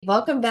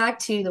Welcome back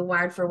to the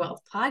Wired for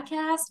Wealth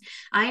podcast.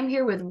 I am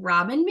here with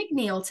Robyn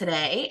Macneill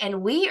today,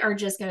 and we are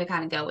just going to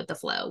kind of go with the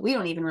flow. We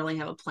don't even really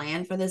have a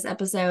plan for this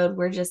episode.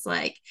 We're just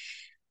like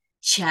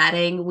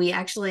chatting. We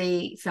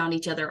actually found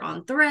each other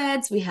on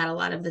Threads. We had a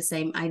lot of the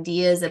same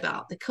ideas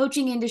about the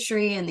coaching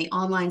industry and the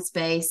online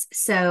space.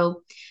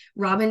 So,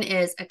 Robyn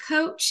is a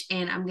coach,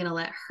 and I'm going to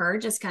let her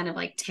just kind of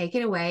like take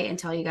it away and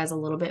tell you guys a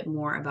little bit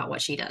more about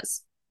what she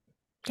does.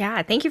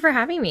 Yeah, thank you for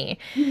having me.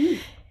 Mhm.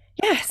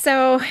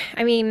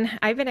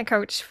 I've been a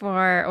coach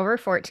for over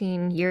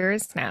 14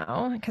 years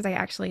now because I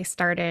actually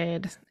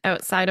started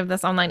outside of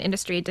this online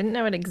industry. Didn't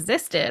know it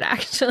existed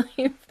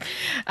actually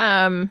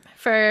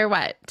for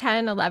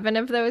 10, 11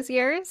 of those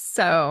years.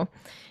 So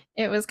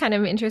it was kind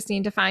of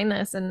interesting to find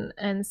this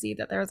and see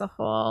that there was a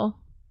whole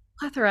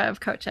plethora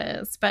of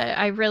coaches, but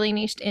I really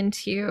niched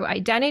into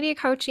identity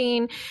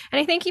coaching. And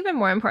I think even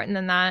more important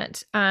than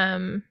that,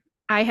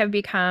 I have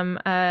become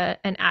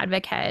an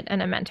advocate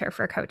and a mentor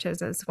for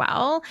coaches as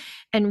well,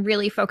 and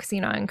really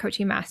focusing on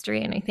coaching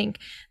mastery. And I think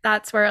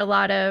that's where a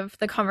lot of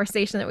the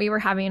conversation that we were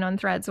having on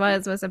Threads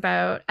was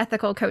about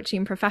ethical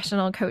coaching,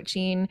 professional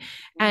coaching,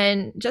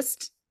 and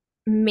just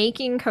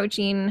making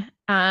coaching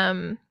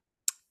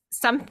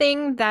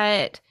something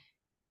that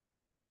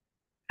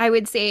I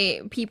would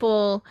say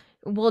people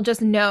will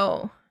just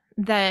know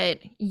that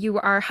you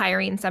are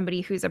hiring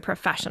somebody who's a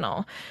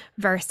professional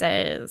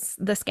versus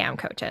the scam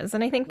coaches.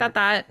 And I think that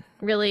that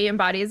really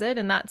embodies it.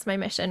 And that's my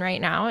mission right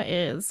now,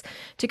 is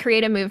to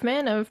create a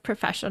movement of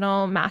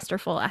professional,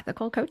 masterful,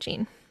 ethical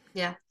coaching.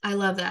 Yeah, I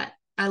love that.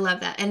 I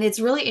love that. And it's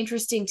really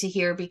interesting to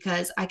hear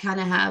because I kind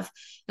of have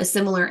a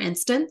similar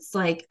instance.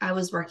 Like I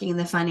was working in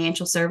the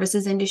financial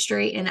services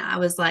industry and I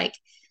was like,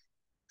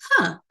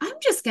 I'm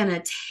just going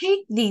to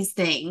take these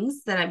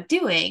things that I'm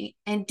doing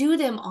and do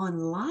them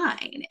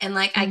online. And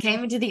like I Mhm.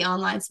 came into the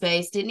online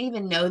space, didn't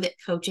even know that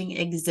coaching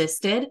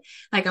existed.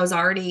 Like I was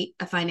already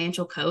a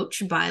financial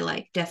coach by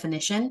like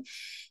definition.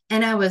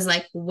 And I was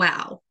like,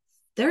 wow,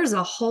 there's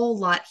a whole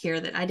lot here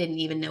that I didn't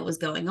even know was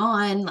going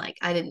on. Like,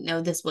 I didn't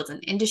know this was an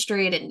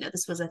industry. I didn't know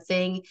this was a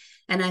thing.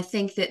 And I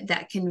think that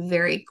that can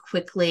very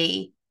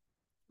quickly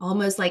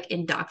almost like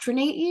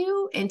indoctrinate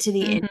you into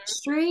the Mhm.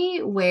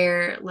 industry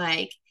where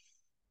like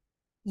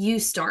you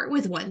start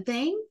with one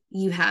thing,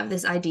 you have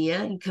this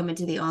idea, you come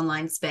into the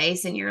online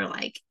space and you're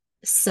like,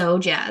 so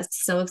jazzed,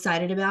 so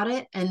excited about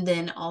it. And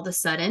then all of a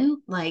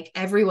sudden, like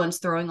everyone's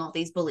throwing all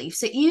these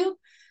beliefs at you,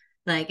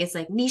 like it's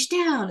like niche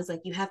down. It's like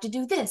you have to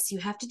do this, you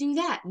have to do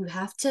that, you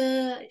have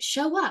to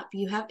show up,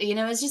 you have,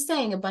 it's just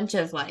saying a bunch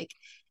of like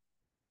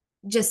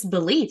just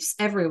beliefs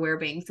everywhere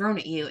being thrown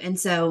at you. And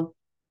so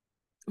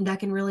that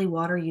can really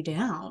water you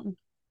down.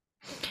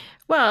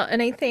 Well,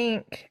 and I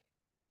think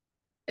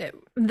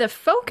the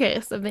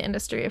focus of the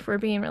industry, if we're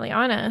being really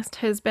honest,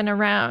 has been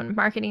around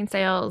marketing,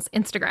 sales,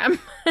 Instagram,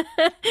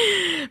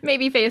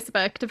 maybe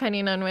Facebook,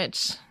 depending on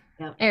which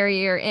Yeah.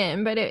 area you're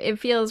in. But it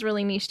feels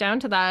really niche down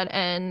to that,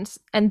 and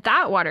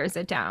that waters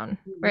it down.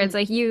 Where Mm-hmm.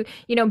 it's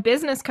like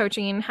business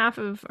coaching, half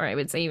of, or I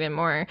would say even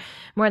more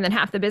than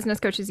half the business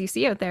coaches you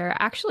see out there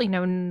actually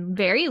know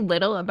very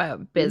little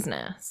about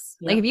business.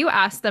 Like Yep. if you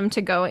ask them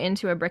to go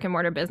into a brick and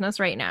mortar business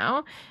right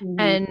now Mm-hmm.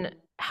 and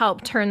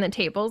help turn the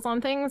tables on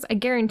things, I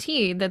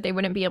guarantee that they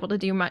wouldn't be able to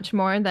do much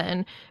more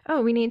than,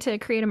 oh, we need to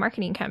create a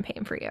marketing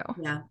campaign for you.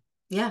 Yeah.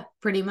 Yeah,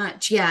 pretty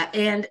much. Yeah.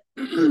 And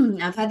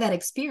I've had that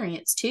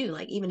experience too,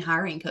 like even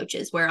hiring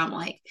coaches where I'm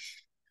like,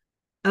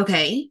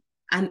 okay,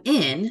 I'm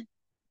in.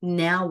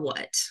 Now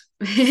what?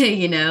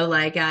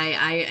 Like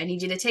I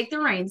need you to take the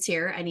reins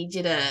here. I need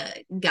you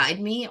to guide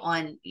me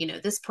on,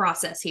 this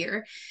process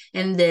here.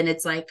 And then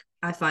it's like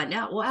I find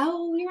out, well,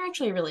 oh, you're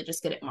actually really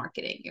just good at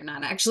marketing. You're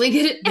not actually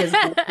good at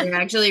business. You're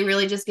actually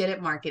really just good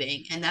at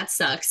marketing. And that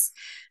sucks.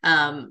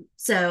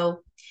 So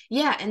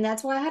yeah, and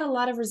that's why I had a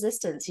lot of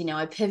resistance.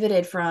 I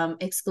pivoted from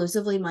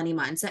exclusively money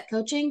mindset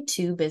coaching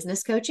to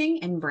business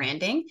coaching and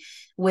branding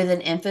with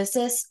an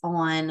emphasis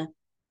on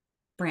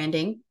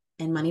branding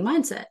and money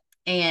mindset.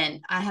 And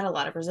I had a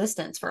lot of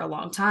resistance for a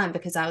long time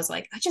because I was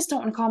like, I just don't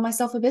want to call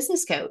myself a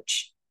business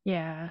coach.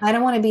 Yeah. I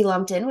don't want to be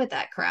lumped in with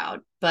that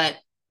crowd. But,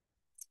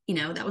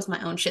 that was my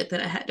own shit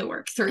that I had to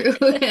work through.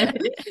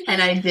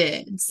 And I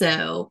did.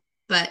 So,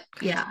 but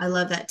yeah, I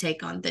love that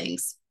take on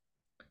things.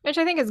 Which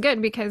I think is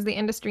good because the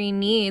industry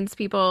needs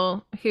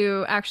people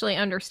who actually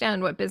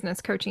understand what business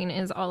coaching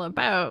is all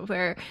about,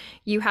 where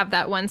you have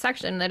that one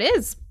section that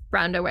is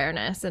brand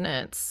awareness, and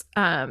it's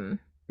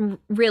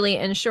really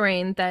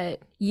ensuring that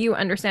you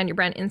understand your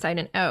brand inside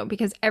and out,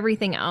 because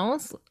everything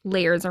else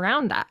layers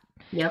around that.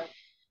 Yep.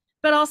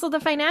 But also the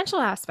financial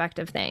aspect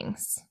of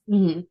things.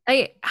 Mm-hmm.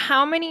 Like,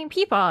 how many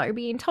people are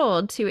being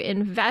told to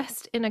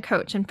invest in a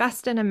coach,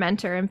 invest in a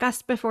mentor,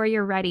 invest before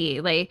you're ready,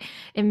 like,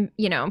 and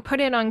put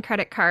it on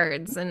credit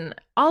cards and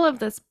all of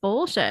this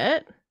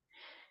bullshit,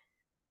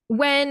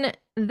 when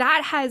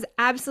that has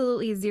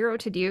absolutely zero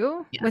to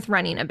do Yeah. with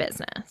running a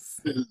business.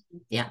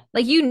 Yeah.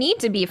 Like, you need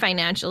to be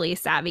financially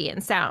savvy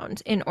and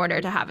sound in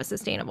order to have a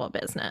sustainable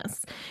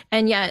business.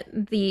 And yet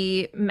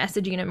the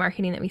messaging and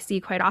marketing that we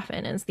see quite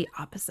often is the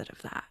opposite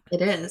of that.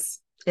 It is.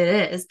 It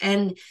is.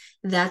 And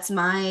that's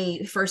my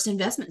first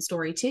investment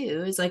story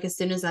too. Is like as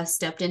soon as I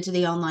stepped into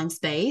the online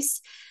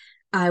space,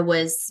 I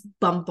was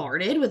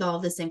bombarded with all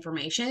this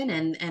information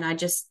and I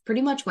just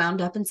pretty much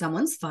wound up in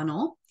someone's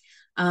funnel.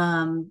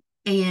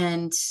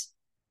 And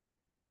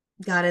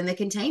got in the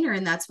container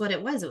and that's what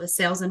it was. It was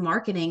sales and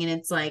marketing. And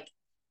it's like,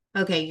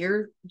 okay,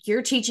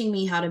 you're teaching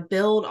me how to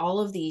build all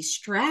of these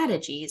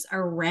strategies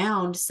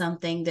around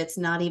something that's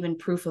not even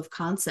proof of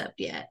concept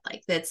yet.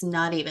 Like that's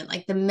not even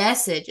like the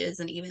message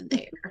isn't even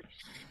there.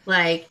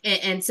 Like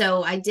and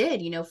so I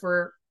did,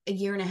 for a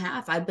year and a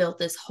half, I built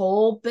this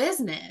whole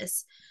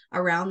business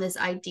around this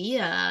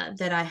idea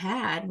that I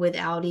had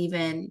without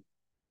even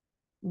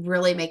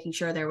really making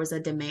sure there was a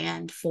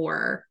demand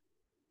for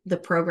the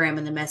program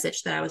and the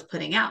message that I was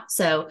putting out.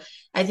 So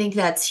I think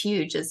that's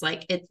huge. Is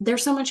like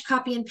there's so much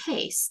copy and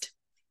paste.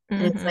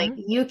 And it's like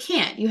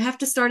Mm-hmm. you have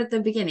to start at the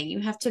beginning. You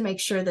have to make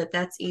sure that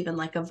that's even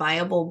like a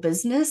viable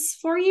business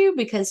for you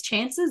because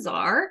chances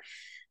are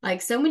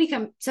like so many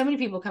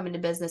people come into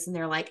business and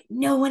they're like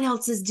no one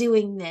else is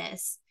doing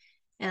this.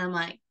 And I'm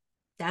like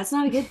that's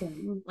not a good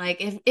thing. Like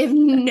if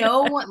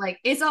no one like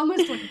it's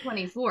almost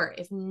 2024.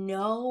 If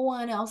no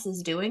one else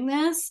is doing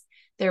this,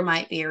 there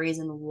might be a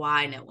reason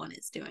why no one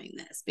is doing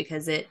this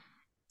because it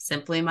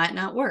simply might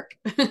not work.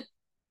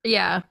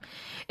 Yeah.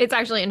 It's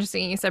actually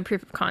interesting you said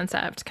proof of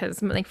concept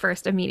because my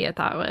first immediate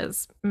thought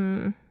was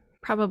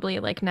probably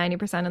like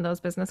 90% of those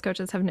business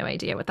coaches have no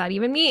idea what that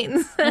even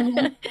means.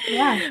 Mhm.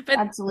 Yeah, But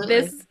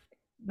absolutely.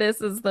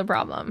 this is the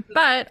problem.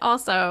 But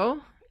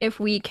also, if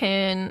we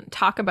can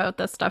talk about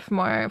this stuff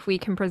more, if we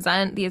can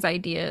present these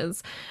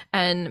ideas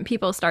and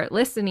people start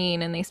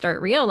listening and they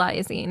start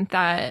realizing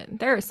that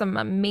there are some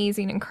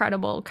amazing,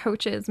 incredible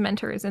coaches,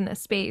 mentors in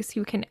this space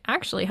who can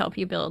actually help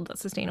you build a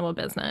sustainable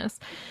business,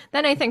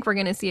 then I think we're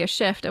going to see a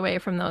shift away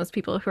from those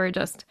people who are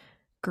just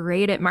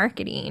great at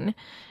marketing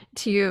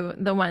to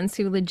the ones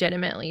who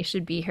legitimately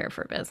should be here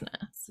for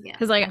business. Yeah.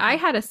 Because like I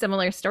had a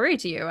similar story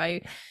to you.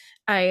 I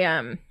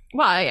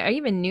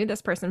even knew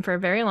this person for a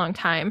very long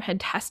time, had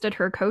tested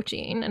her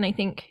coaching, and I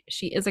think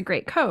she is a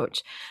great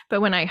coach.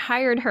 But when I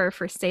hired her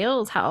for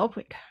sales help,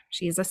 like,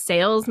 she's a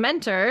sales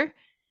mentor,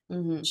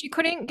 Mm-hmm. she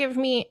couldn't give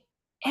me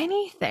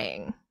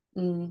anything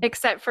Mm.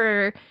 except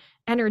for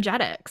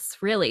energetics,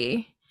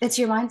 really. It's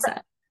your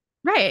mindset.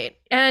 Right.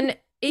 And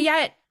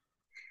yet,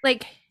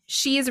 like,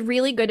 she's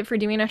really good for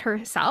doing it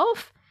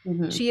herself.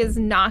 Mm-hmm. She is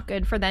not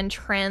good for then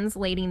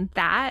translating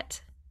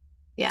that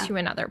Yeah, to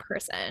another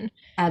person.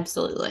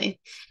 absolutely.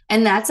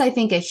 And that's, I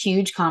think, a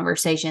huge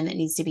conversation that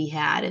needs to be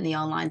had in the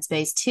online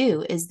space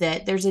too, is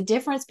that there's a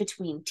difference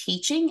between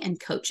teaching and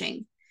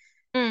coaching.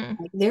 Mm,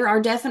 Like, there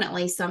are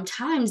definitely some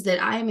times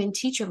that I am in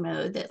teacher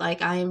mode that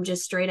like I am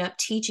just straight up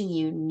teaching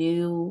you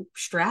new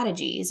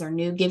strategies or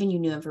giving you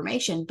new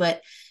information.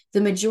 But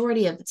the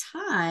majority of the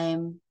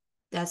time,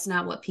 that's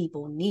not what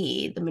people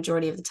need. The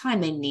majority of the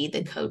time, they need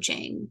the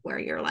coaching where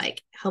you're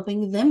like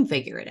helping them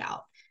figure it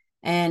out.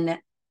 And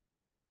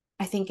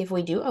I think if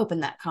we do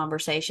open that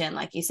conversation,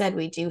 like you said,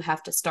 we do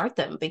have to start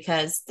them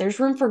because there's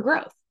room for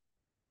growth.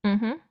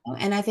 hmm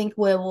And I think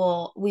we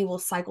will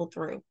cycle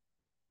through.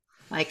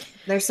 Like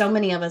there's so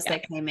many of us Yeah.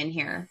 that came in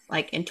here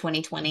like in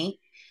 2020,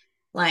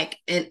 like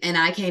and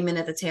I came in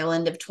at the tail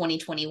end of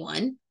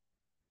 2021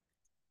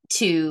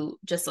 to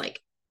just like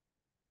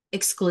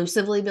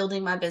exclusively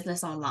building my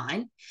business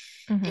online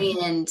hmm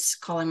and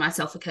calling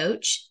myself a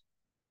coach.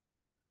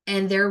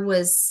 And there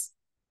was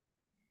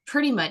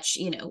pretty much,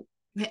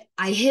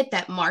 I hit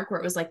that mark where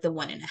it was like the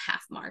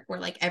 1.5 mark, where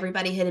like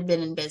everybody had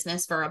been in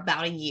business for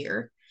about a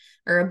year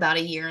or about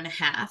a year and a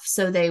half.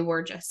 So they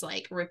were just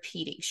like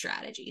repeating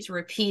strategies,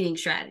 repeating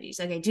strategies.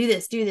 Okay, do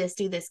this, do this,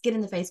 do this, get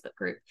in the Facebook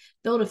group,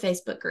 build a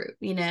Facebook group,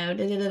 da, da,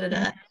 da, da,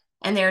 da.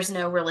 And there's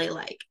no really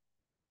like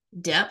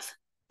depth.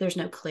 There's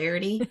no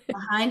clarity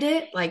behind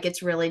it. Like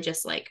it's really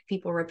just like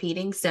people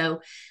repeating.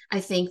 So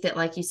I think that,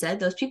 like you said,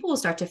 those people will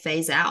start to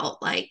phase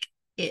out. Like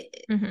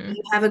hmm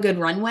you have a good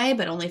runway,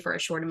 but only for a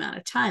short amount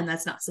of time.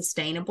 That's not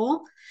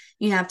sustainable.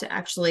 You have to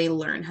actually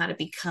learn how to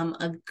become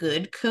a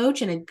good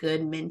coach and a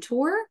good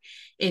mentor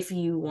if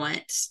you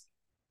want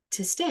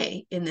to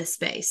stay in this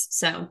space.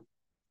 So And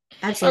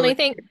I absolutely.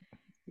 think,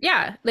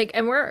 yeah, like,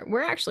 and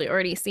we're actually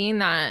already seeing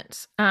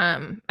that.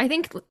 I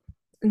think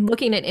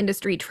looking at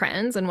industry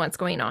trends and what's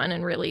going on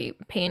and really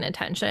paying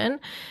attention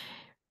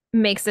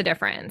makes a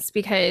difference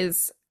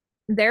because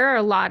there are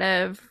a lot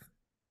of,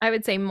 I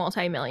would say,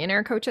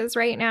 multimillionaire coaches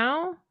right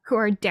now who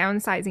are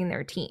downsizing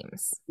their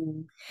teams.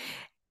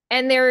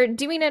 And they're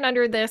doing it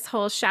under this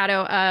whole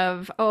shadow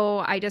of, oh,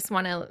 I just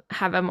want to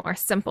have a more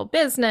simple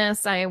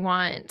business. I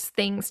want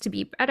things to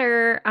be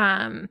better,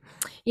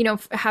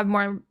 have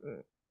more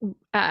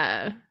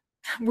uh,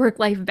 work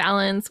life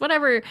balance,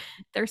 whatever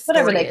their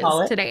Whatever they story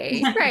call is it.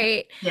 today.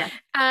 Right. Yeah.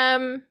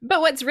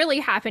 But what's really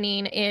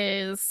happening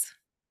is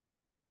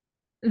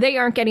they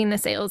aren't getting the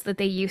sales that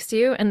they used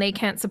to, and they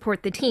can't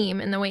support the team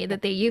in the way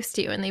that they used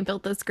to. And they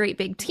built this great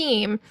big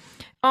team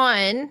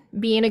on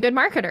being a good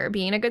marketer,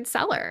 being a good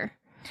seller.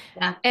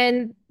 Yeah.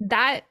 And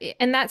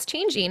that's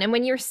changing. And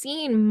when you're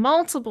seeing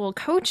multiple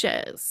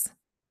coaches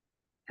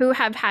who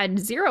have had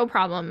zero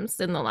problems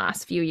in the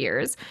last few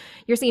years.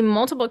 You're seeing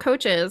multiple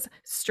coaches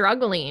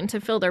struggling to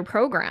fill their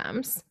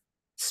programs,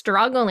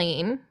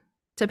 struggling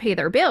to pay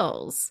their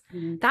bills.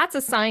 Mhm. That's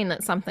a sign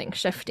that something's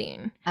shifting.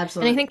 And I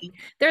think Absolutely.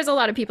 there's a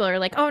lot of people who are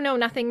like, oh no,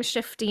 nothing's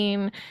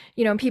shifting.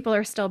 You know, people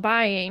are still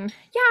buying.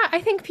 Yeah,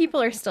 I think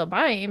people are still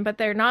buying, but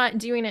they're not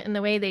doing it in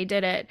the way they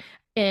did it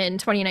in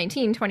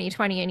 2019,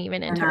 2020, and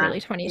even Or into not. early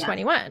Yeah.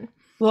 2021,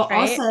 Well,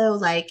 right? also,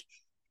 like,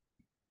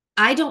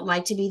 I don't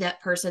like to be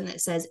that person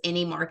that says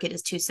any market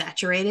is too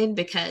saturated,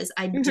 because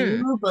I Mm-hmm.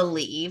 do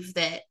believe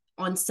that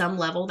on some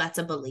level that's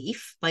a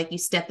belief. Like, you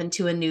step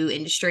into a new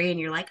industry and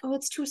you're like, oh,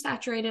 it's too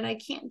saturated, I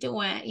can't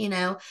do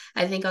it.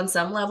 I think on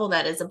some level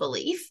that is a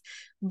belief.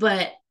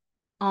 But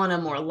on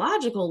a more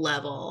logical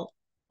level,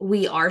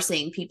 we are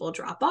seeing people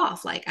drop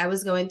off. Like, I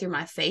was going through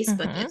my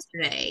Facebook Mm-hmm.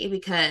 yesterday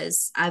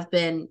because I've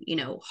been,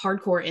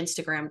 hardcore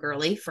Instagram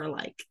girly for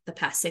like the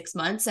past 6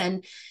 months.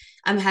 And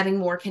I'm having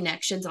more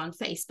connections on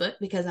Facebook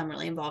because I'm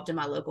really involved in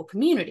my local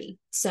community.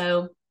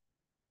 So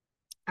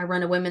I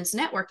run a women's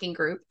networking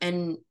group,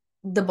 and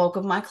the bulk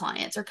of my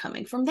clients are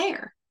coming from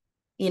there.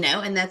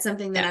 And that's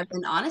something that Yeah. I've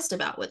been honest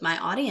about with my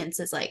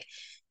audience, is like,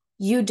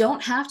 you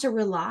don't have to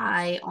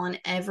rely on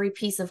every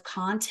piece of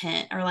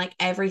content or like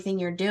everything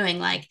you're doing.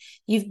 Like,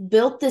 you've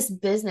built this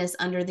business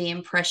under the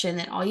impression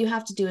that all you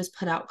have to do is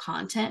put out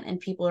content and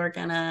people are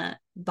gonna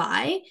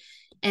buy.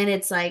 And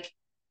it's like,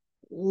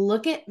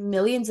 look at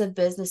millions of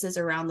businesses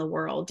around the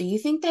world. Do you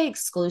think they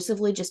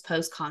exclusively just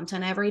post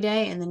content every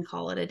day and then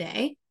call it a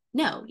day?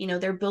 No,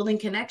 they're building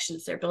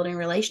connections, they're building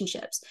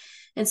relationships.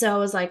 And so I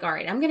was like, all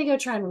right, I'm going to go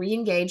try and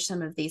re-engage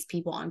some of these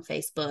people on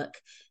Facebook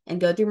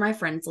and go through my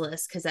friends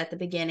list. Cause at the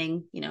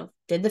beginning,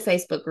 did the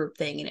Facebook group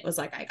thing, and it was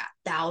like, I got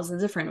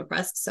thousands of friend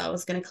requests. So I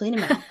was going to clean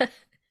them out.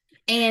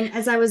 And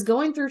as I was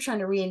going through trying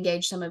to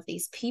re-engage some of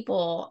these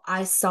people,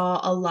 I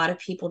saw a lot of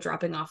people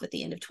dropping off at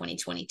the end of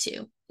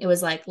 2022. It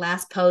was like,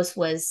 last post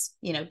was,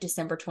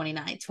 December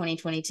 29th,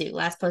 2022.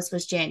 Last post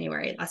was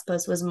January. Last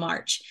post was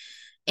March.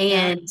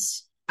 Yeah. And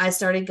I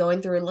started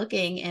going through and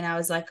looking, and I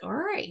was like, all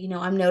right,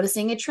 I'm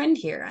noticing a trend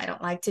here. I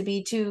don't like to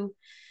be too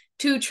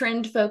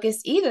trend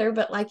focused either,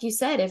 but like you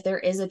said, if there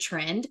is a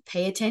trend,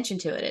 pay attention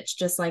to it. It's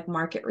just like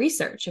market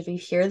research. If you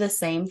hear the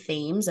same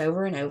themes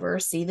over and over,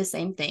 see the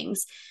same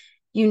things,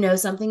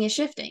 something is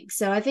shifting.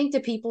 So I think the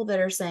people that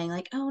are saying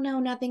like, oh no,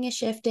 nothing is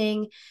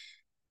shifting,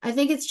 I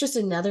think it's just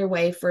another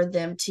way for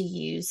them to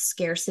use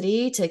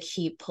scarcity to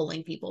keep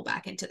pulling people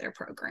back into their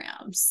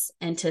programs,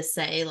 and to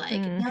say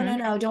like, no, Mm-hmm. no,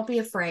 no, don't be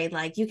afraid.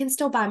 Like, you can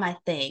still buy my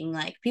thing.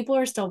 Like, people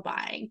are still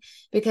buying,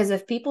 because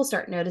if people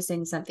start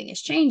noticing something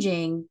is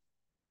changing,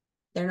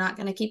 they're not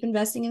going to keep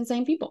investing in the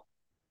same people.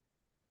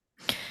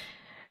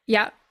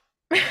 Yeah.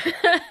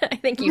 I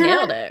think you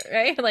nailed it,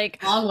 right?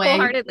 Like Long way to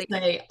wholeheartedly.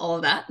 say all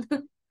of that.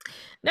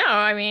 No,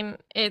 I mean,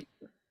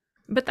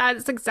 but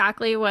that's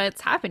exactly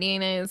what's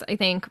happening is I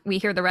think we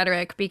hear the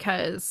rhetoric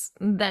because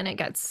then it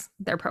gets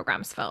their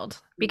programs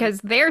filled because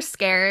they're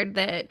scared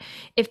that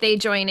if they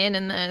join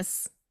in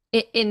this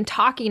in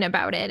talking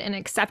about it and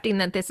accepting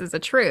that this is a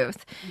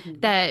truth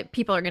Mhm. that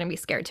people are going to be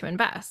scared to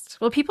invest.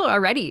 Well, people are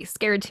already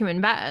scared to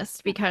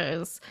invest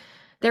because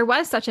there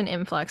was such an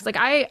influx. Like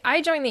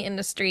I joined the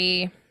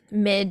industry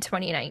mid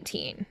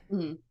 2019.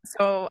 Mhm.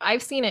 So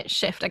I've seen it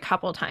shift a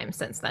couple times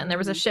since then. There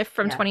was a Mhm. shift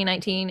from Yeah.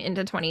 2019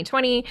 into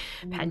 2020.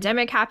 Mhm.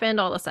 Pandemic happened.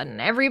 All of a sudden,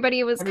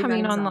 everybody was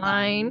Everybody coming was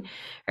online, online.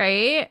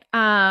 right?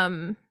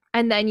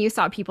 And then you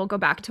saw people go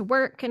back to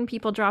work and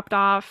people dropped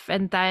off.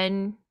 And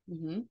then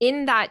Mhm.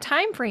 in that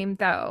time frame,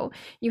 though,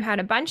 you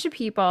had a bunch of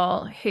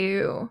people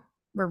who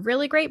were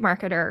really great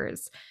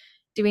marketers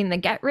doing the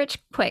get rich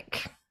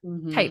quick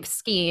type Mhm.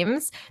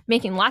 schemes,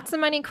 making lots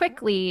of money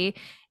quickly.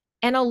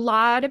 And a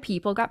lot of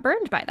people got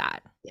burned by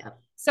that. Yeah.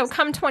 So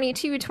come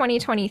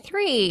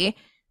 2023,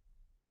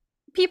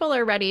 people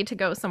are ready to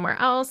go somewhere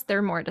else.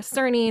 They're more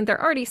discerning.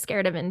 They're already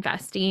scared of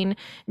investing.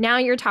 Now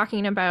you're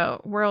talking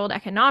about world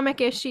economic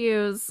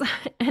issues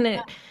and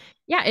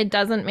it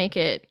doesn't make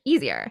it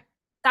easier.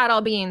 That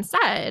all being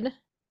said,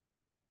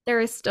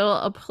 there is still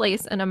a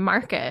place in a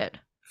market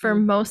for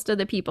Mhm. most of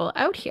the people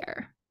out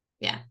here.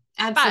 Yeah.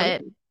 But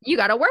Absolutely. you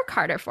got to work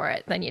harder for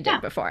it than you Yeah.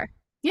 did before.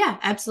 Yeah,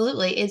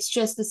 absolutely. It's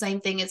just the same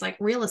thing as like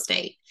real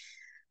estate.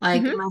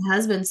 Like, Mm-hmm. my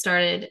husband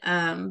started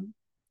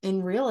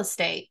in real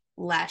estate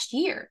last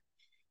year,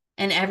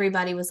 and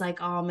everybody was like,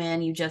 "Oh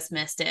man, you just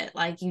missed it.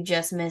 Like, you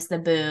just missed the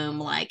boom.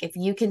 Like, if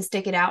you can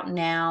stick it out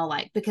now,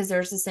 like, because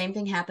there's the same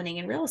thing happening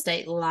in real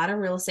estate. A lot of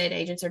real estate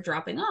agents are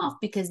dropping off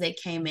because they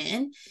came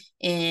in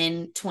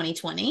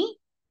 2020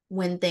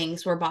 when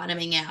things were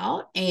bottoming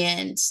out,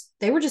 and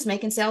they were just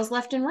making sales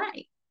left and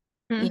right.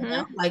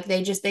 Mm-hmm. Like,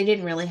 they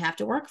didn't really have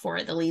to work for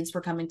it. The leads were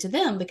coming to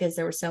them because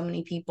there were so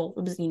many people,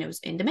 it was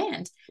in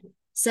demand.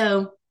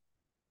 So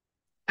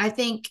I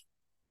think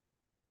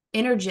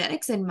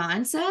energetics and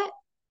mindset,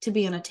 to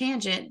be on a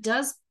tangent,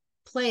 does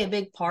play a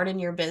big part in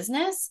your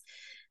business.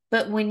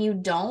 But when you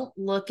don't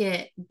look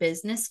at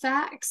business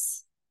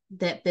facts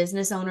that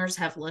business owners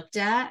have looked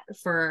at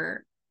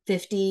for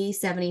 50,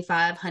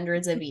 75,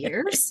 hundreds of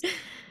years,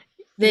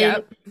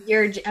 then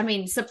Yep. I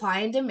mean, supply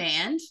and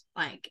demand,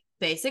 like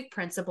basic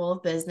principle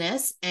of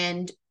business.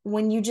 And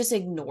when you just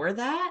ignore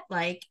that,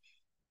 like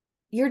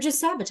you're just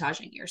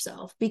sabotaging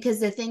yourself, because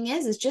the thing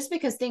is just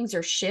because things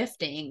are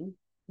shifting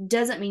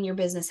doesn't mean your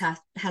business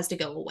has to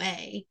go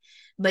away,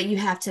 but you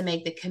have to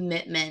make the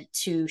commitment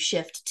to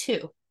shift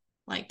too,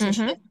 like to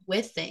Mm-hmm. shift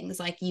with things.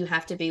 Like you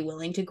have to be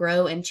willing to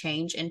grow and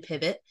change and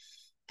pivot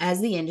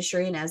as the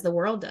industry and as the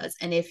world does.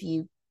 And if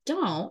you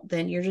don't,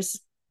 then you're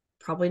just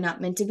probably not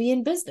meant to be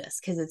in business,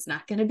 because it's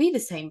not going to be the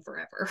same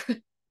forever.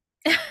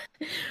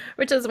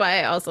 Which is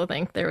why I also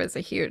think there was a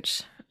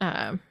huge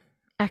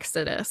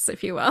exodus,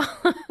 if you will,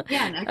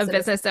 Yeah, an of exodus.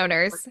 business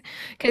owners.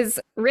 Because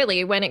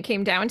really, when it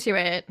came down to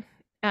it,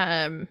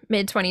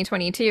 mid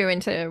 2022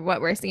 into what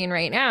we're seeing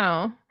right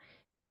now,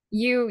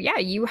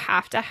 you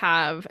have to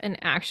have an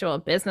actual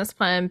business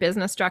plan,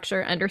 business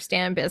structure,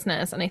 understand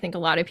business. And I think a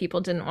lot of people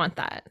didn't want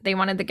that. They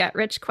wanted the get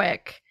rich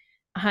quick,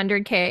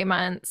 100K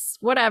months,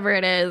 whatever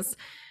it is,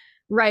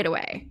 right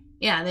away,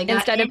 Yeah, they got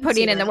instead of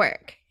putting into in the it.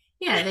 work.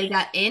 Yeah, they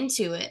got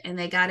into it and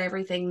they got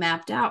everything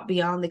mapped out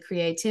beyond the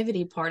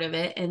creativity part of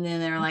it. And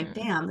then they're like, Mhm.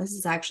 damn, this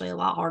is actually a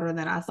lot harder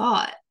than I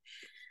thought.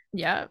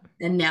 Yeah.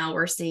 And now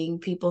we're seeing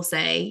people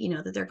say,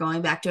 that they're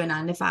going back to a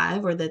 9 to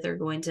 5, or that they're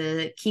going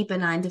to keep a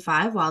 9 to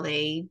 5 while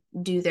they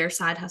do their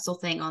side hustle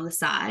thing on the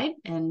side.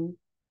 And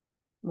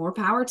more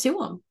power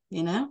to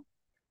them.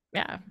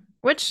 Yeah.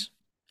 Which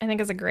I think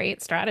is a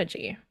great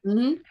strategy.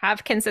 Mm-hmm.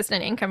 Have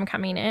consistent income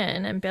coming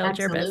in and build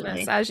your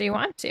business Absolutely. as you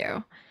want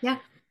to. Yeah.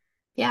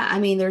 Yeah. I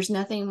mean, there's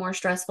nothing more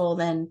stressful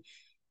than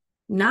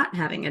not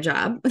having a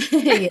job.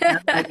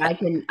 Like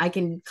I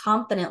can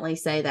confidently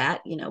say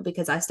that,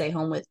 because I stay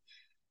home with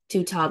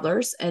two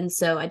toddlers, and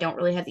so I don't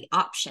really have the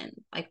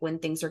option, like when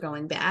things are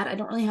going bad, I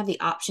don't really have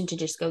the option to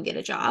just go get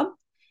a job.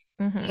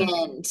 Hmm.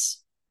 And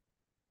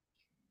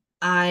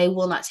I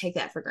will not take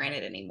that for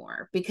granted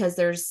anymore, because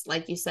there's,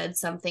 like you said,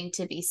 something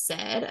to be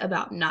said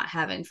about not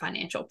having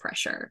financial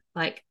pressure.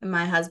 Like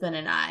my husband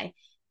and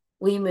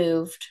we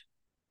moved,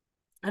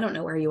 I don't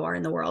know where you are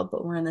in the world,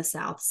 but we're in the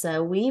South.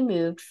 So we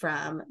moved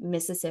from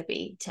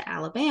Mississippi to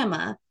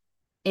Alabama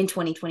in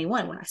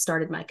 2021 when I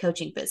started my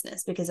coaching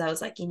business, because I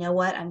was like, you know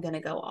what? I'm going to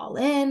go all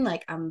in.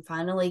 Like, I'm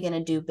finally going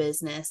to do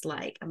business.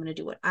 Like, I'm going to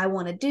do what I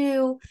want to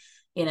do,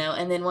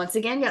 and then once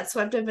again got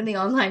swept up in the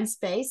online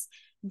space.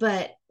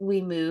 But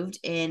we moved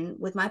in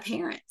with my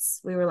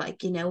parents. We were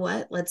like, you know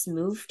what? Let's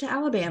move to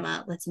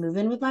Alabama. Let's move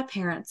in with my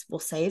parents. We'll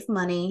save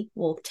money.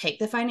 We'll take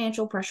the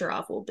financial pressure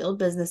off. We'll build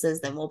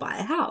businesses. Then we'll buy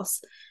a house.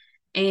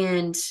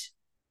 And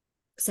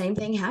same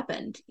thing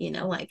happened,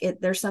 like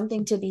there's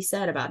something to be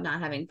said about not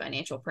having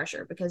financial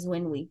pressure, because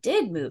when we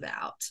did move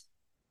out,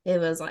 it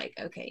was like,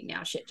 okay,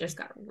 now shit just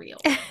got real.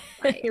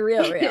 Like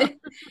Real.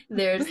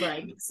 there's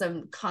like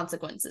some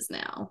consequences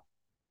now.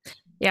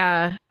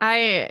 Yeah.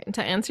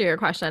 To answer your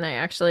question,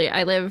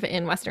 I live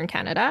in Western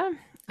Canada,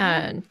 Oh,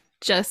 uh,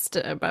 just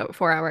about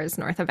 4 hours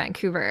north of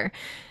Vancouver.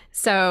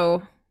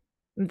 So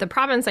the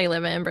province I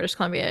live in, British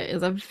Columbia,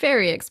 is a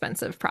very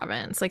expensive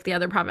province. Like the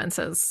other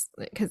provinces,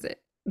 because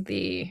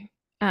the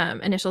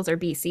initials are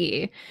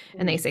BC,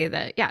 and they mm, say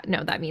that, yeah,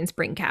 no, that means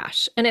bring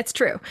cash. And it's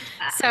true.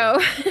 yeah. So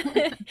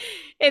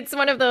it's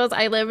one of those,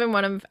 I live in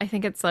one of, I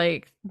think it's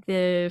like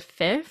the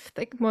fifth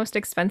like, most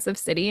expensive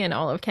city in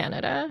all of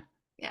Canada.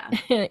 Yeah,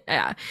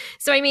 Yeah.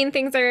 So I mean,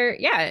 things are,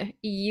 yeah,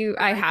 I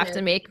right have there to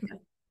with make, you.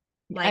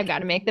 I've Like, got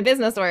to make the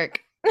business work.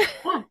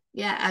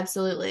 yeah,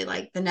 absolutely.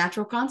 Like the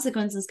natural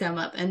consequences come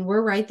up, and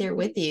we're right there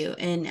with you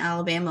in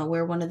Alabama.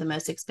 We're one of the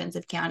most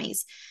expensive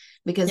counties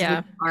because we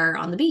Yeah. are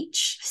on the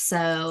beach.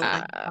 So,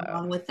 like, Uh,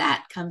 along with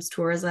that comes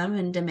tourism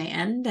and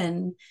demand,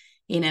 and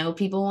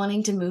people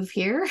wanting to move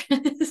here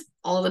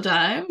all the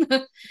time,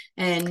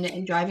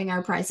 and driving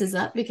our prices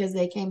up because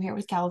they came here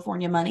with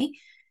California money.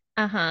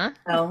 uh-huh.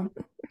 So,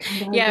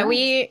 it Yeah, does.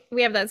 we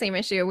have that same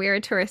issue. We're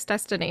a tourist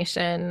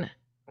destination,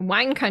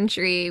 wine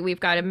country. We've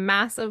got a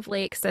massive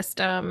lake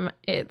system.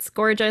 It's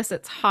gorgeous.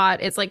 It's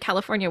hot. It's like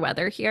California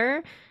weather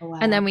here. Oh,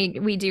 And then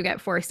wow. we do get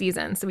 4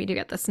 seasons, so we do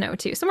get the snow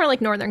too. Somewhere like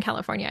Northern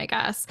California, I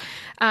guess.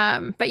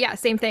 But yeah,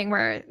 same thing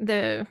where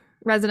the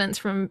residents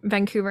from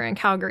Vancouver and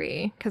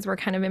Calgary, because we're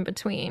kind of in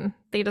between,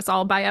 they just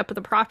all buy up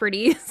the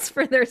properties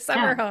for their Yeah.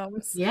 summer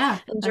homes Yeah.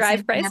 and That same drive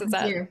thing prices happens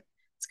up. here.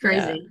 It's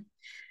Yeah. crazy.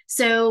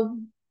 So,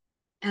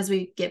 as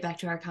we get back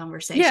to our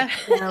conversation,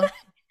 Yeah.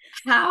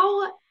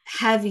 how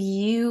have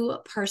you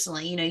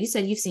personally, you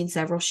said you've seen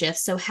several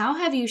shifts. So how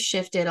have you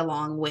shifted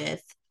along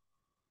with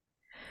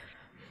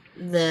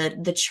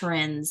the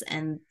trends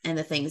and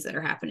the things that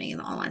are happening in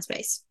the online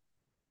space?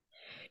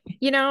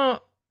 You know,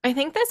 I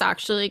think this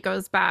actually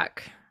goes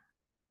back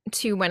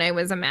to when I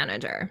was a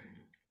manager.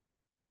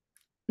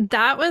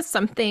 That was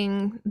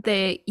something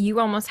that you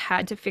almost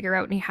had to figure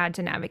out and you had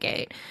to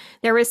navigate.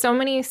 There were so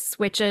many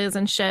switches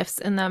and shifts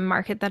in the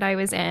market that I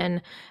was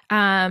in,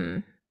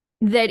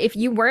 that if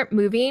you weren't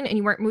moving and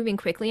you weren't moving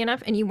quickly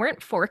enough and you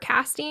weren't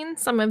forecasting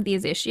some of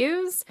these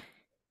issues,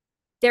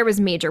 there was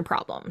major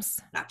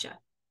problems. Gotcha.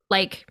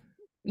 Like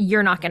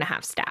you're not going to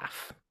have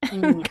staff.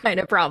 Mhm. kind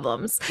of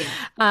problems,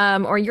 Yeah.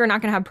 or you're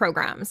not going to have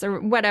programs or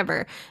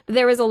whatever.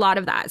 There was a lot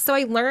of that. So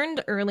I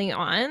learned early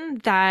on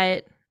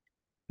that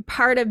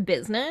part of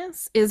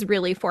business is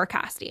really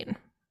forecasting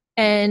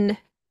Yeah. and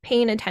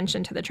paying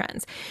attention to the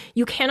trends.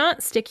 You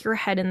cannot stick your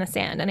head in the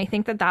sand. And I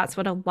think that that's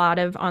what a lot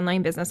of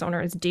online business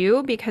owners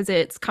do because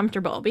it's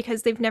comfortable,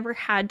 because they've never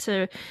had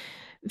to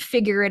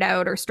figure it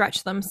out or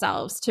stretch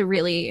themselves to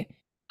really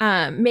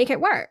make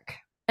it work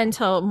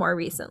until more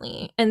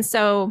recently. And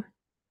so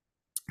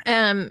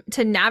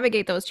to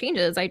navigate those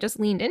changes, I just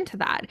leaned into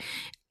that.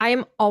 I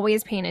am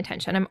always paying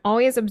attention. I'm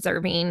always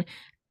observing.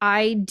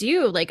 I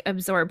do like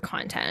absorb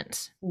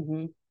content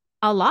Hmm.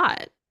 a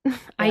lot.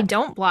 I Yeah.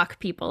 don't block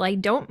people. I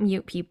don't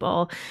mute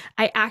people.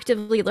 I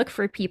actively look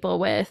for people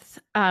with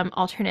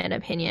alternate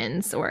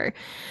opinions or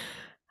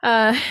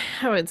I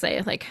would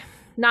say like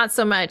not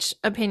so much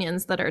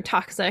opinions that are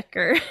toxic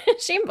or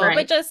shameful, but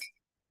Right. just,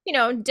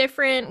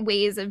 different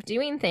ways of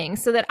doing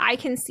things so that I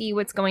can see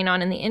what's going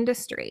on in the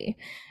industry.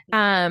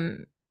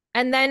 Um,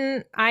 and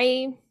then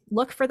I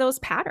look for those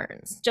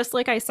patterns, just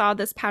like I saw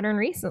this pattern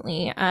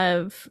recently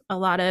of a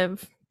lot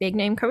of big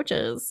name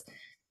coaches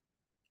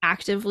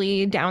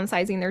actively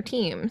downsizing their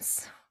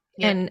teams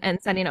Yep.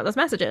 and sending out those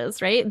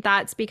messages, right?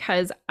 That's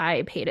because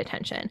I paid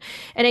attention.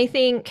 And I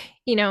think,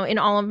 in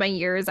all of my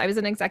years, I was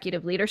an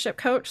executive leadership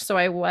coach, so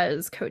I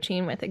was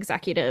coaching with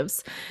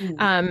executives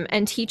Mhm.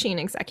 and teaching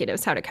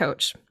executives how to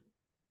coach.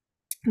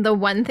 The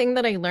one thing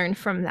that I learned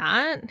from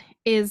that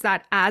is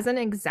that as an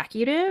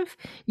executive,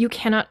 you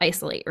cannot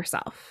isolate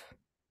yourself.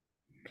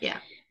 Yeah.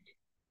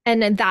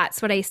 And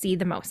that's what I see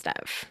the most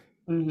of.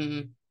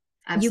 Hmm.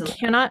 You Absolutely.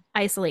 cannot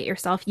isolate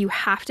yourself. You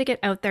have to get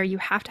out there. You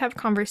have to have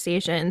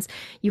conversations.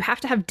 You have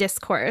to have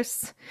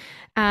discourse.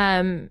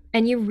 And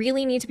you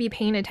really need to be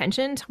paying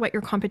attention to what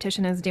your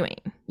competition is doing.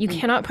 You Hmm.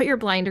 cannot put your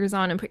blinders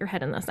on and put your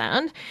head in the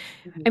sand.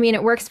 I Hmm. mean,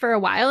 it works for a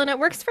while and it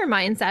works for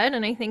mindset.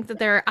 And I think that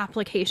there are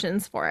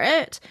applications for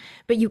it,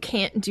 but you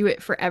can't do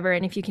it forever.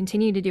 And if you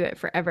continue to do it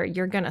forever,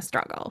 you're going to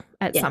struggle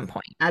at Yes, some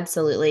point.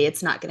 absolutely.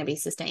 It's not going to be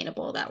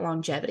sustainable. That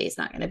longevity is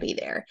not going to be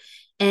there.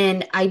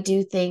 And I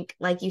do think,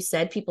 like you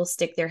said, people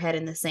stick their head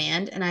in the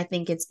sand. And I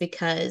think it's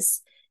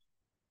because,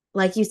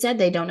 like you said,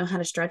 they don't know how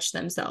to stretch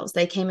themselves.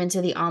 They came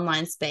into the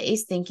online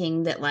space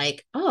thinking that,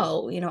 like,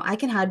 oh, I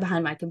can hide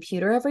behind my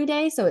computer every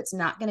day. So it's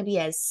not going to be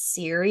as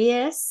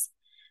serious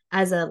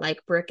as a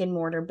like brick and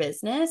mortar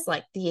business.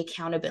 Like the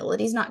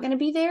accountability is not going to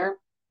be there.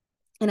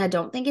 And I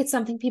don't think it's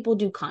something people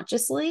do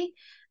consciously,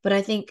 but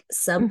I think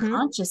Mm-hmm.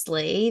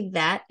 subconsciously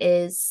that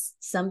is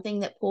something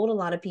that pulled a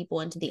lot of people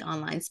into the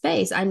online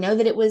space. I know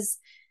that it was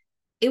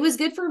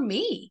good for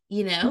me,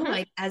 Mm-hmm.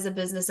 like as a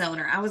business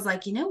owner. I was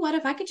like, you know what,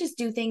 if I could just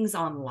do things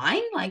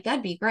online, like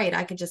that'd be great.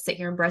 I could just sit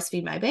here and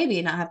breastfeed my baby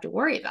and not have to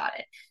worry about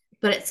it.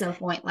 But at some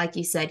point, like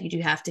you said, you do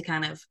have to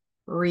kind of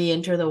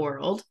re-enter the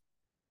world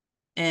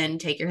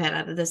and take your head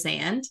out of the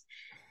sand.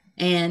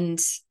 And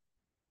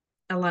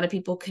a lot of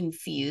people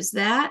confuse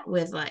that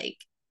with like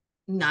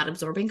not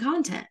absorbing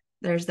content.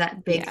 There's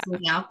that big Yeah.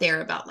 thing out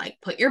there about like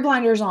put your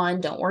blinders on,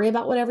 don't worry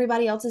about what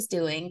everybody else is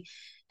doing.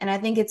 And I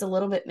think it's a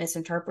little bit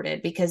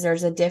misinterpreted because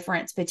there's a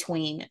difference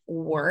between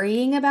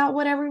worrying about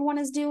what everyone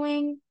is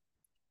doing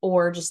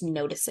or just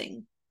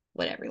noticing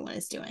what everyone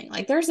is doing.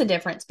 Like there's a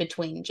difference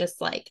between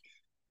just like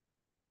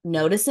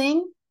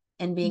noticing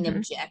and being Mm-hmm.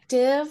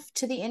 objective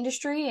to the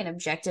industry and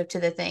objective to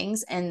the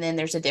things. And then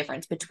there's a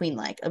difference between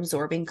like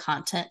absorbing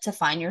content to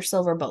find your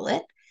silver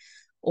bullet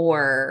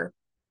or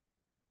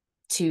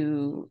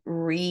to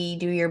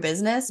redo your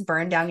business,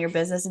 burn down your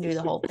business and do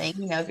the whole thing.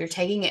 If you're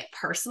taking it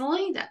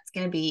personally, it's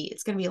going to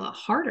be a lot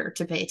harder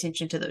to pay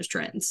attention to those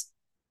trends.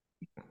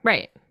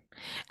 Right.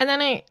 And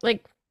then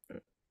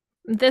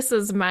this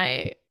is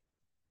my,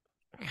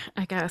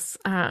 I guess,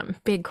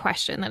 big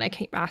question that I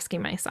keep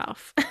asking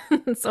myself.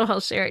 So I'll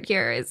share it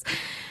here is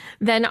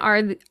then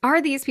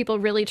are these people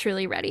really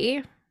truly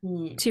ready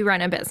Mm, to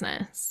run a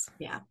business?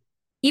 yeah.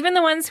 Even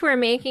the ones who are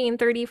making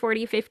 30,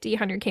 40, 50,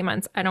 100K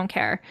months, I don't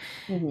care.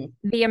 Mm-hmm.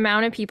 The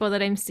amount of people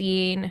that I'm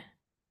seeing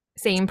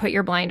saying put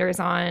your blinders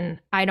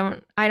on, I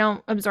don't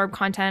absorb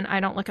content,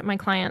 I don't look at my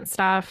client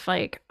stuff.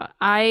 Like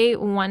I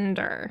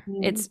wonder,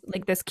 Mm-hmm. it's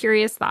like this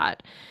curious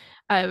thought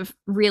of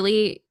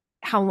really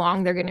how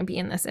long they're going to be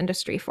in this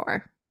industry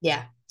for.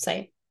 Yeah.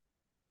 Same.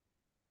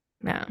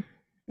 Yeah.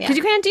 Because Yeah.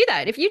 you can't do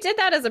that. If you did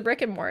that as a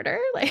brick and mortar,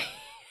 like,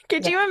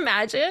 could Yeah. you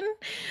imagine?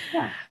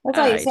 Yeah. That's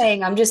like I just,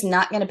 saying I'm just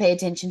not going to pay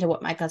attention to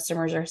what my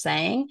customers are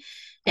saying.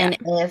 yeah. And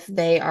if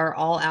they are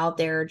all out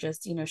there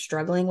just,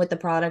 struggling with the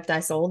product I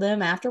sold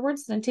them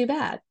afterwards, then too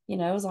bad.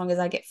 As long as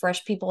I get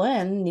fresh people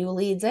in, new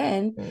leads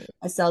in, Mm,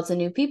 I sell to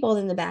new people,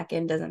 then the back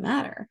end doesn't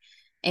matter.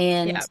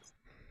 And yeah.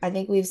 I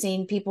think we've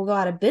seen people go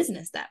out of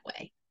business that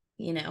way,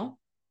 you know?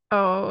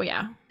 Oh,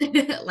 yeah.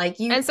 Like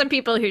And some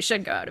people who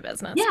should go out of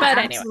business. yeah, But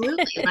anyway.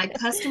 absolutely. Like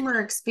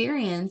customer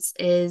experience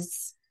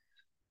is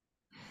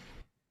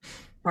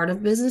part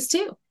of business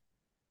too.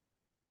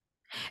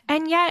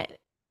 And yet,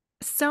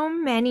 so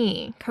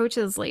many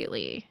coaches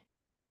lately.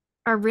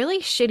 are really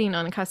shitting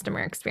on the customer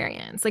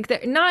experience. Like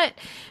they're not,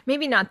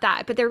 maybe not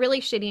that, but they're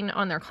really shitting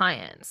on their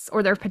clients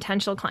or their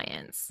potential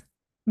clients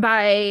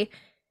by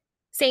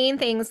saying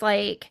things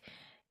like,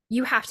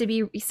 you have to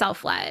be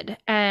self-led,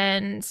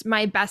 and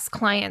my best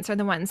clients are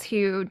the ones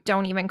who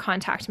don't even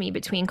contact me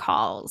between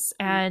calls,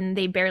 and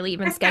they barely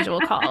even schedule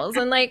calls.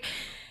 And like,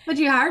 What'd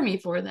you hire me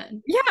for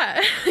then?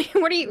 yeah,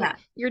 what are you, Yeah.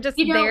 you're just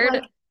You know, there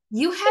like to,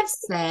 you have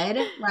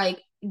said,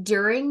 like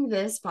during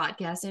this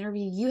podcast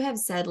interview, you have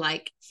said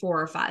like 4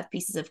 or 5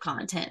 pieces of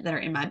content that are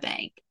in my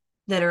bank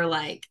that are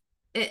like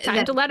time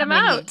that to are let them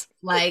coming in. out.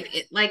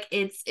 Like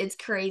it's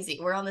crazy.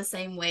 We're on the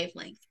same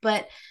wavelength.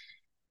 But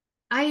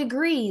I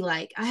agree.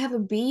 Like I have a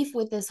beef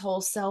with this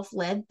whole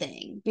self-led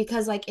thing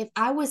because like if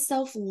I was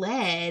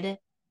self-led,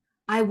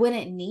 I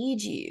wouldn't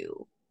need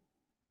you.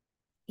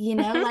 You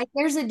know, like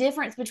there's a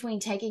difference between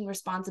taking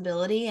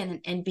responsibility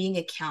and being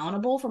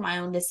accountable for my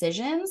own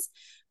decisions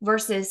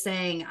versus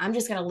saying I'm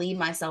just going to lead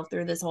myself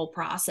through this whole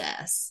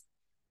process.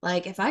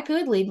 Like if I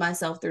could lead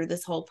myself through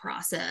this whole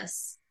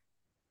process,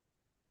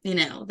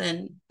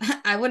 then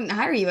I wouldn't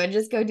hire you. I'd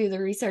just go do the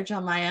research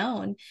on my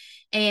own.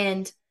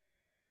 And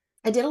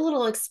I did a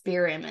little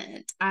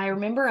experiment. I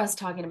remember us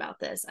talking about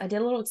this. I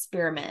did a little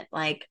experiment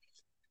like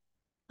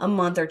a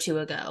month or two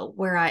ago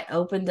where I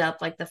opened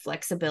up like the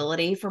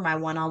flexibility for my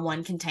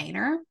one-on-one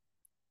container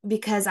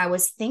because I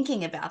was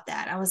thinking about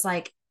that. I was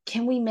like,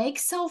 can we make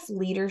self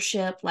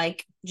leadership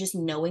like just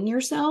knowing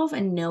yourself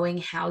and knowing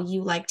how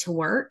you like to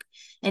work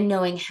and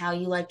knowing how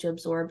you like to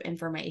absorb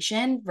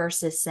information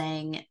versus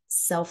saying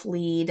self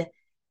lead,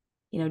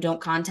 don't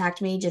contact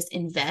me, just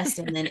invest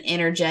and then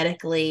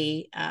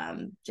energetically,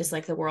 just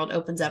like the world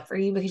opens up for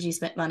you because you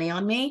spent money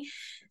on me.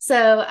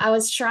 So I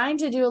was trying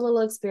to do a little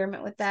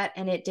experiment with that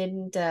and it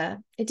didn't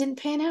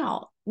pan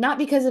out. Not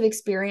because of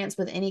experience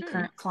with any Hmm.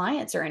 current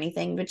clients or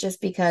anything, but just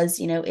because,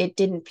 it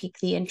didn't pique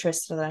the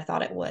interest that I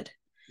thought it would.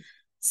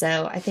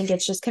 So I think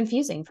it's just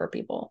confusing for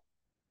people.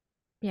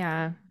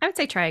 Yeah, I would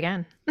say try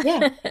again.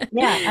 Yeah.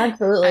 Yeah,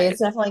 absolutely. I,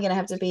 It's definitely going to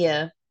have to be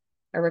a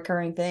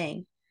recurring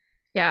thing.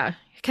 yeah,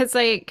 because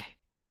like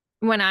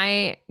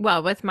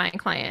well, with my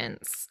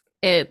clients,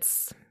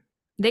 it's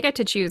they get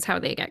to choose how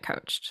they get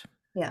coached.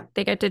 Yeah.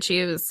 They get to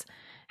choose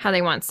how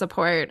they want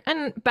support.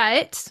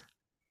 But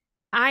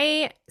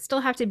I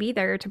still have to be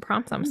there to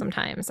prompt them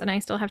sometimes. And I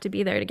still have to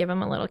be there to give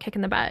them a little kick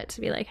in the butt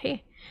to be like,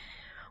 hey,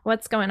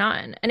 what's going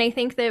on? And I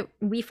think that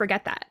we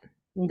forget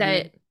Mm-hmm.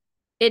 that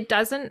it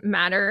doesn't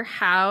matter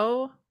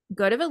how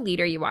good of a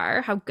leader you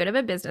are, how good of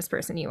a business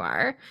person you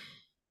are,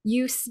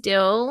 you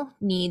still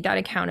need that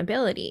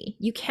accountability.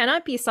 You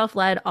cannot be self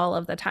led all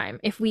of the time.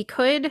 If we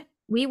could,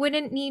 we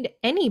wouldn't need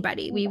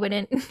anybody. We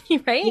wouldn't,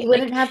 You right?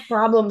 wouldn't Like, have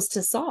problems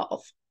to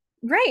solve.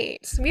 right.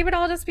 We would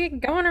all just be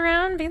going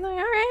around being like, all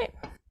right,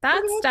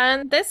 that's Okay.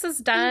 done. This is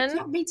done.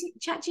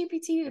 Chat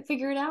GPT to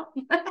figure it out.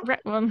 Right.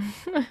 Well,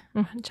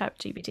 chat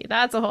GPT.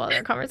 That's a whole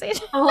other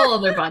conversation. A whole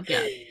other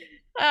podcast.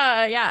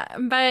 Yeah.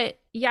 But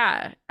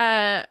yeah,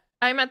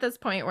 I'm at this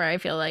point where I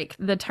feel like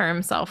the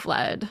term self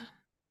led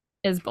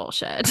is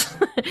bullshit.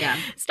 Yeah.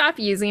 Stop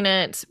using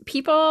it.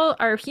 People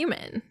are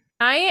human.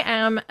 I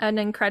am an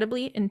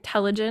incredibly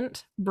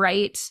intelligent,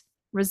 bright,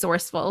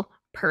 resourceful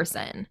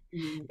person.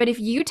 Mm. But if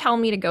you tell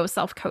me to go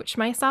self coach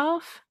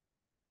myself,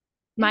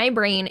 Yeah. my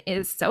brain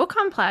is so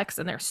complex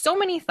and there's so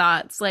many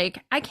thoughts.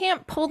 Like, I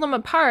can't pull them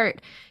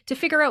apart to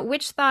figure out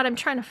which thought I'm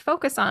trying to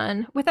focus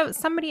on without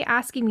somebody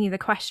asking me the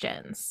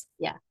questions.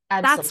 Yeah.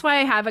 That's Absolutely. why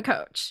I have a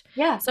coach.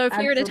 Yeah. So if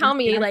you were to tell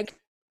Absolutely. me, Yeah. like,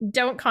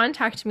 don't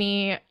contact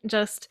me,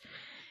 just,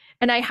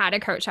 and I had a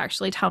coach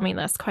actually tell me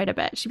this quite a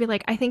bit. She'd be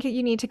like, I think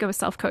you need to go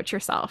self coach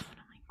yourself. And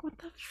I'm like, what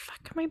the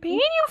fuck am I paying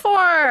you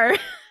for?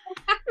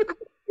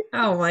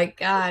 Oh my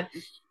God.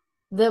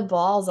 The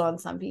balls on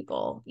some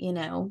people.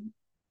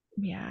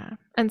 Yeah.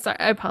 And sorry,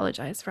 I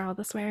apologize for all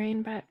the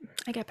swearing, but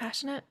I get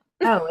passionate.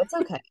 Oh, it's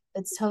okay.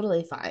 It's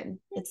totally fine.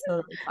 It's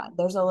totally fine.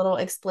 There's a little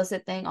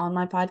explicit thing on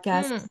my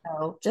podcast. Hmm,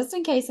 So just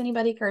in case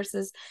anybody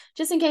curses,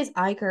 just in case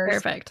I curse,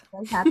 perfect. it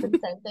does happen the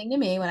same thing to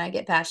me when I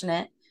get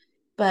passionate.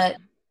 But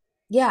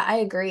yeah, I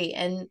agree.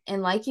 And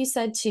like you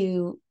said,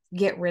 to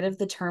get rid of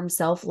the term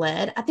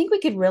self-led, I think we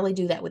could really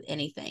do that with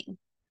anything.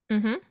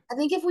 Mm-hmm. I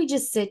think if we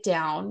just sit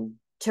down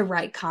to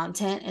write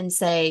content and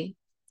say,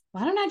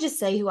 why don't I just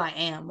say who I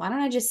am? Why don't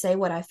I just say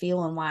what I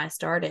feel and why I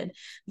started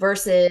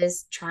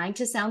versus trying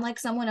to sound like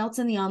someone else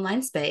in the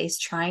online space,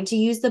 trying to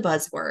use the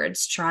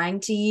buzzwords, trying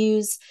to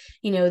use,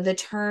 the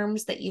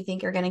terms that you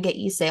think are going to get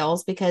you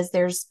sales because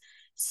there's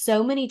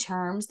so many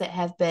terms that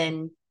have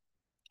been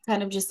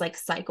kind of just like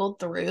cycled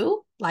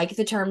through, like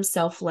the term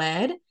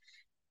self-led.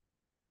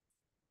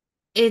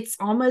 It's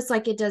almost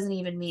like it doesn't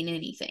even mean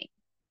anything.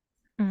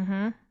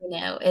 Mm-hmm.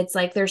 It's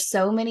like there's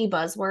so many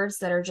buzzwords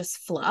that are just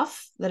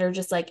fluff, that are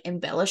just like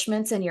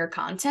embellishments in your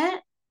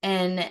content.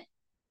 And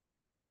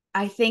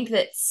I think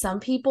that some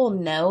people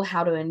know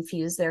how to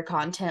infuse their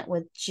content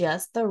with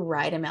just the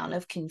right amount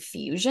of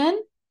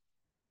confusion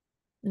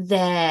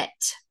that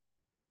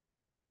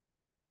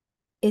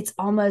it's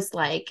almost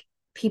like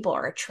people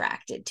are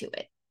attracted to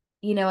it.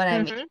 You know what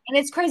I mean? Hmm. And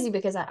it's crazy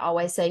because I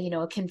always say,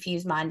 a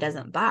confused mind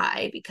doesn't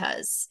buy,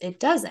 because it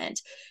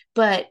doesn't.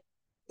 But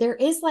there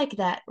is like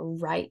that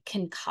right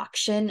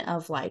concoction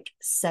of like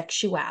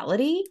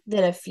sexuality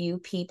that a few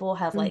people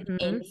have like Hmm.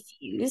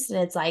 infused.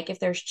 And it's like, if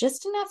there's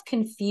just enough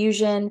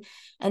confusion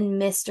and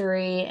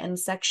mystery and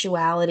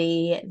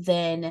sexuality,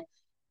 then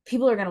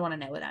people are going to want to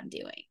know what I'm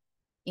doing,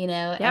 and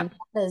Yep.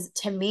 that is,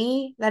 to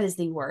me, that is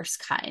the worst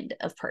kind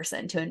of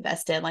person to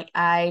invest in. Like,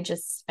 I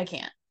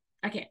can't.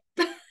 I can't.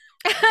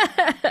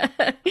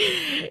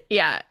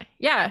 Yeah.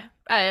 Yeah.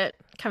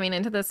 Coming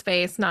into the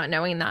space, not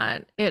knowing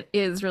that, it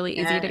is really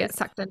easy to get Yes.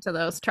 sucked into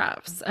those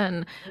traps.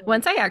 And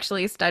once I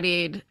actually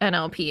studied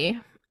NLP,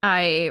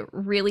 I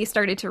really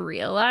started to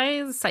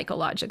realize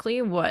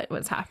psychologically what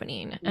was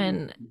happening.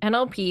 And Mhm.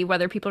 NLP,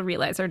 whether people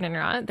realize it or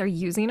not, they're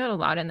using it a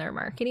lot in their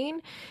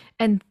marketing.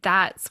 And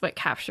that's what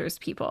captures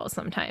people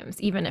sometimes,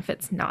 even if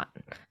it's not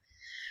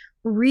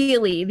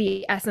really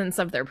the essence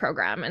of their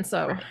program. And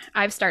so Right.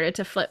 I've started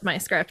to flip my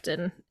script,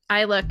 and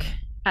I look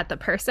at the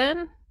person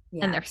and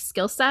Yeah. their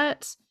skill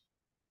set.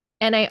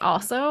 And I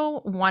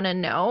also want to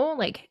know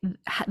like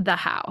the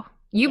how.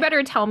 You Yeah.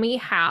 better tell me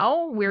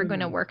how we're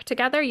going to Mhm. work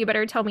together. You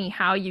better tell me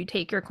how you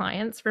take your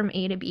clients from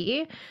A to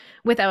B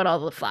without all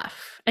the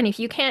fluff. And if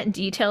you can't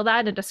detail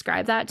that and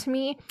describe that to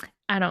me,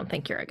 I don't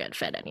think you're a good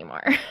fit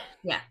anymore.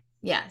 Yeah.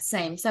 Yeah.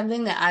 Same.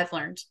 Something that I've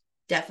learned,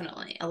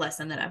 definitely a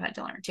lesson that I've had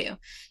to learn too.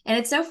 And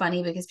it's so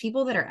funny because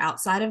people that are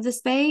outside of the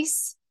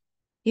space,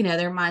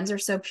 their minds are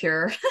so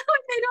pure.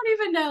 Like, they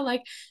don't even know.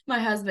 Like, my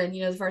husband,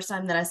 the first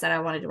time that I said I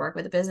wanted to work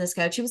with a business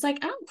coach, he was like,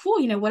 "Oh,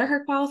 cool. What are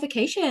her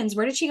qualifications?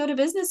 Where did she go to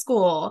business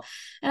school?"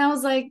 And I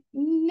was like,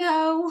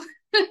 "No."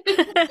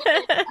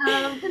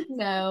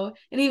 No.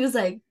 And he was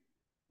like,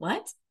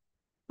 "What?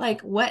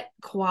 Like, what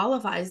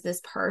qualifies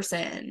this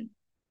person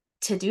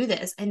to do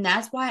this?" And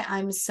that's why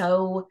I'm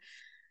so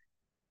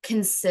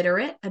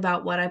considerate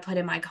about what I put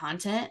in my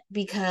content,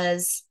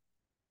 because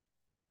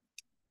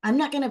I'm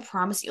not going to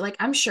promise you, like,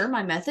 I'm sure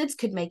my methods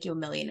could make you a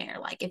millionaire.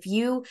 Like, if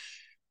you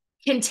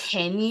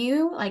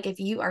continue, like, if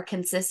you are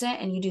consistent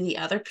and you do the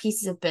other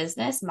pieces of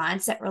business,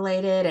 mindset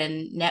related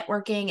and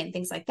networking and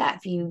things like that,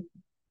 if you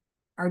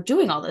are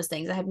doing all those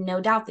things, I have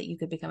no doubt that you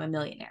could become a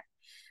millionaire.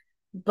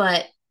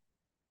 But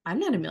I'm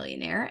not a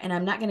millionaire, and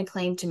I'm not going to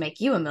claim to make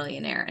you a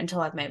millionaire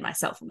until I've made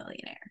myself a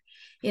millionaire.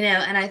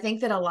 And I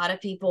think that a lot of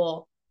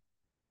people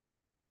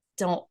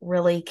don't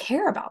really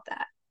care about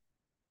that.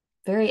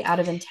 Very out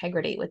of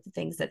integrity with the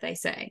things that they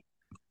say.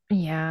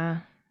 Yeah.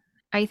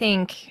 I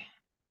think,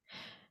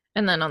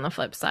 and then on the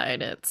flip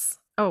side, it's,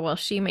 oh, well,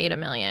 she made 1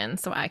 million,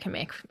 so I can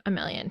make 1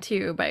 million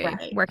too by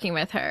Right. working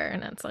with her.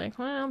 And it's like,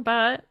 well,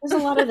 but There's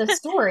a lot of the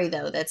story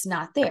though that's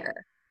not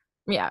there.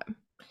 yeah.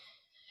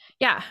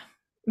 Yeah.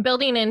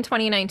 Building in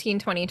 2019,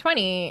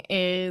 2020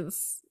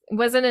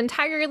 was an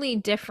entirely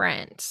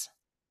different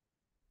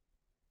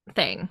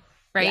thing,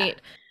 Yeah.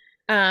 right?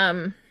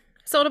 Um,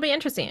 so it'll be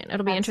interesting.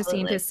 It'll be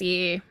interesting to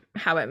Absolutely. see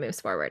how it moves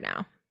forward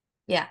now.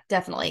 Yeah,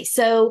 definitely.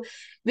 So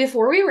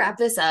before we wrap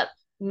this up,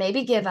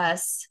 maybe give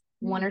us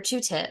one or two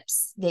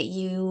tips that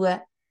you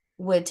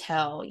would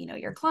tell,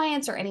 your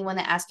clients or anyone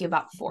that asks you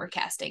about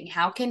forecasting.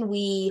 How can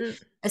we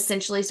Mm.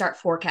 essentially start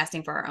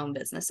forecasting for our own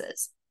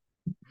businesses?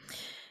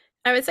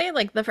 I would say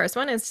like the first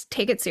one is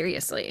take it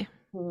seriously.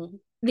 Mhm.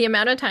 The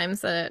amount of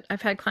times that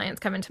I've had clients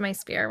come into my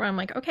sphere where I'm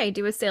like, okay,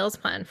 do a sales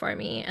plan for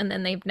me, and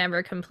then they've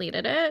never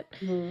completed it.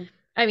 Mhm.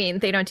 I mean,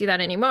 they don't do that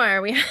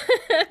anymore.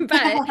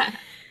 But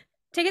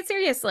take it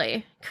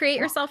seriously. Create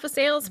Yeah. yourself a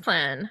sales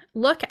plan.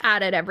 Look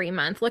at it every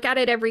month. Look at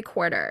it every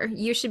quarter.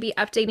 You should be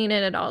updating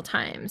it at all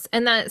times.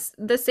 And that's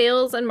the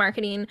sales and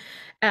marketing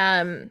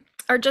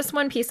are just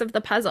one piece of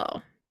the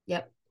puzzle.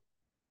 Yep.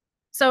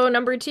 So,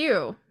 number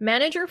two,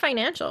 manage your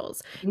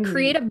financials.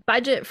 Create Mhm. a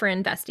budget for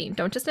investing.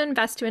 Don't just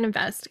invest to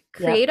invest.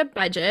 Yep. Create a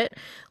budget.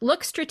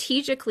 Look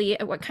strategically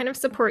at what kind of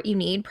support you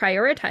need.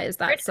 Prioritize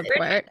that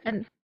support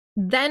and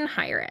then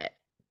hire it.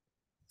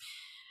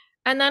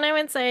 And then I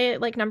would say,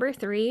 like, number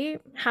three,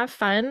 have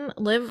fun,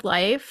 live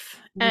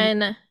life, Mhm.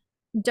 and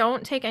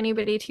don't take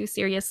anybody too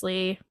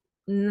seriously.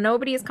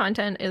 Nobody's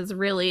content is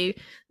really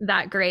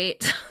that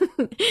great.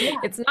 Yeah.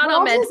 It's not We're all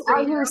all meant just for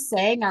out you. here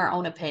saying our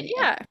own opinion.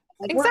 Yeah,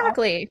 Like, we're all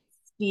exactly.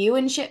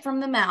 spewing shit from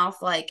the mouth.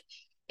 Like,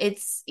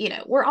 it's,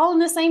 we're all in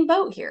the same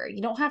boat here.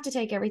 You don't have to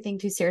take everything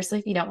too seriously.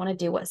 If you don't want to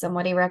do what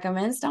somebody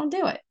recommends, don't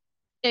do it.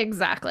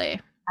 Exactly.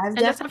 I've And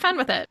just have definitely, fun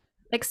with it.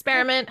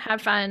 Experiment,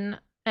 have fun,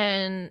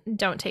 and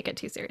don't take it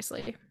too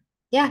seriously.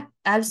 yeah,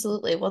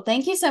 absolutely. Well,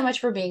 thank you so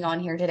much for being on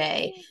here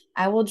today.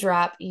 I will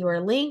drop your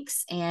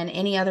links and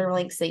any other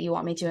links that you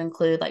want me to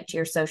include, like to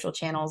your social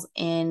channels,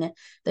 in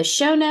the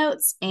show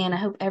notes. And I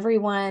hope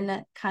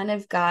everyone kind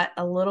of got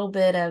a little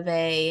bit of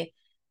a,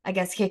 I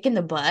guess, kick in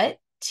the butt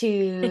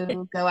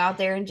to go out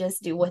there and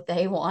just do what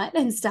they want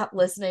and stop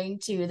listening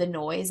to the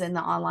noise in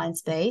the online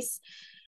space.